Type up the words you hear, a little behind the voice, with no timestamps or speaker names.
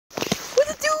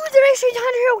Street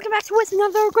Hunter here. Welcome back to with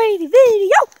another crazy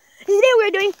video. Today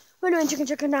we're doing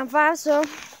Chicken Down 5. So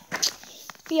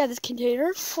we have this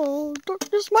container full of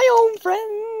darkness, my own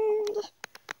friend.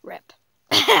 Rip.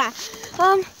 How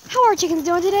are chickens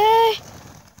doing today?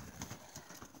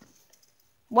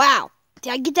 Wow.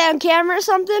 Did I get that on camera or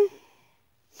something?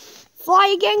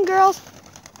 Fly again, girls.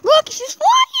 Look, she's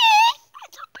flying.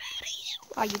 I'm so proud of you.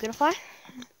 Are you gonna fly?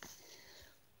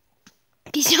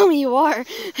 Please tell me you are.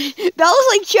 Bella's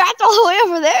like trapped all the way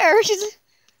over there.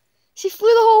 She flew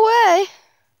the whole way.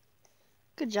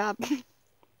 Good job.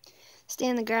 Stay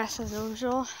in the grass as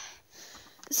usual.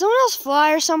 Did someone else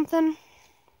fly or something?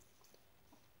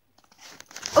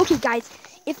 Okay, guys.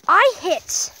 If I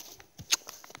hit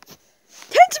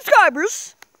 10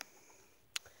 subscribers,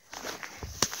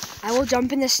 I will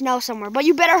jump in the snow somewhere. But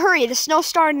you better hurry. The snow's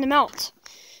starting to melt.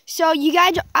 So you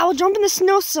guys, I will jump in the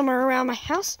snow somewhere around my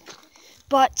house.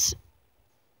 But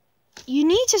you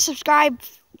need to subscribe,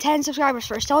 10 subscribers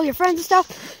first. Tell your friends and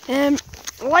stuff, and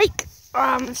like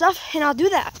and stuff, and I'll do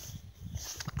that.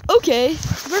 Okay,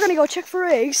 we're gonna go check for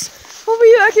eggs. We'll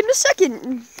be back in a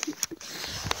second.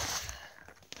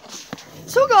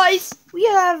 So guys, we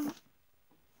have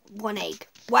 1 egg.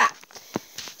 Wow.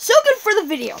 So good for the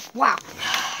video. Wow.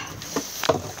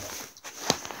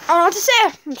 I don't know what to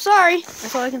say. I'm sorry.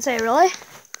 That's all I can say, really.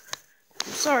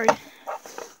 I'm sorry.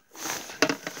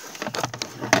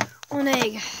 1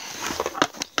 egg.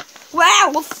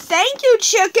 Wow, well thank you,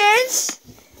 chickens!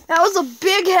 That was a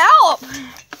big help!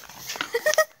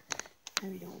 How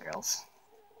are you doing, girls?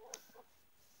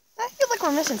 I feel like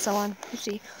we're missing someone. Let's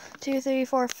see. 2, 3,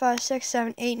 4, 5, 6,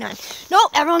 7, 8, 9.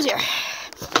 Nope, everyone's here.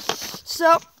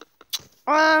 So,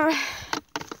 I'm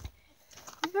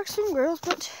back soon, girls,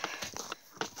 but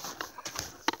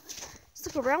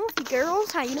stick around with you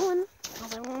girls. How you doing?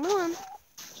 How's everyone doing?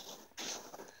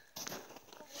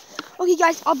 Okay,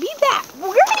 guys, I'll be back. We're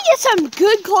going to get some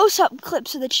good close-up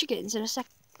clips of the chickens in a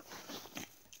second.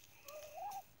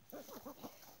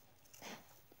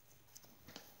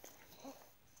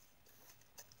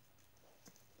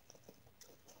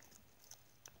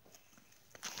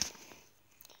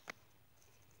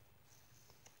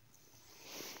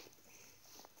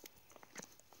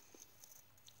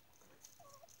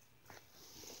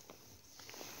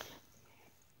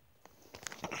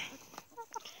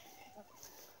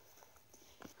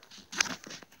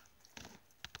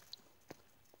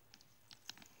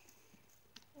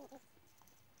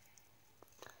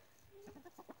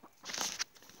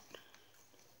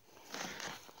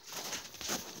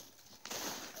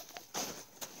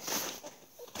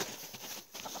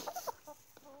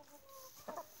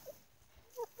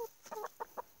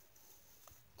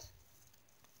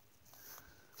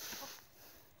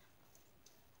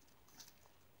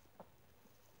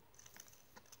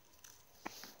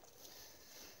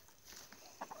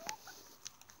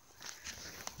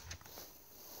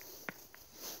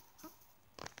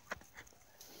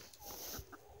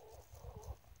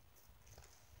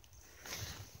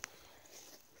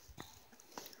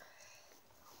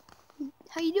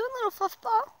 How you doing, little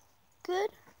fluffball? Good?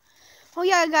 Oh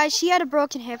yeah, guys, she had a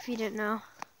broken hip if you didn't know.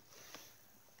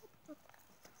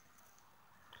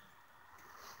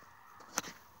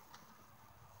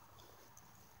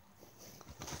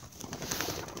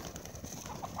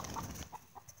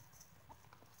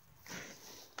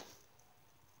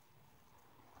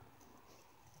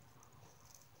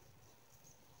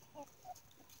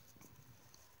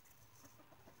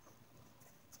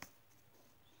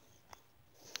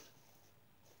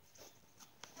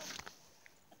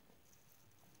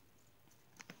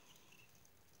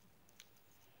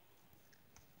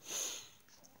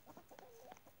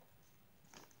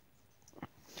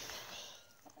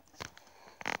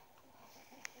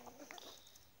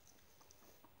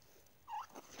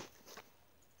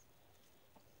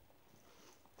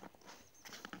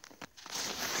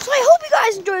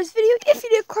 Guys, enjoy this video. If you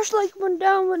did, crush the like button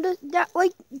down,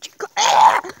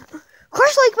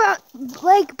 crush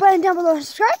like button down below and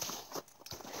subscribe.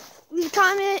 Leave a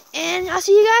comment, and I'll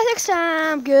see you guys next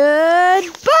time.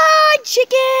 Goodbye,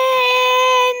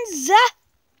 chickens.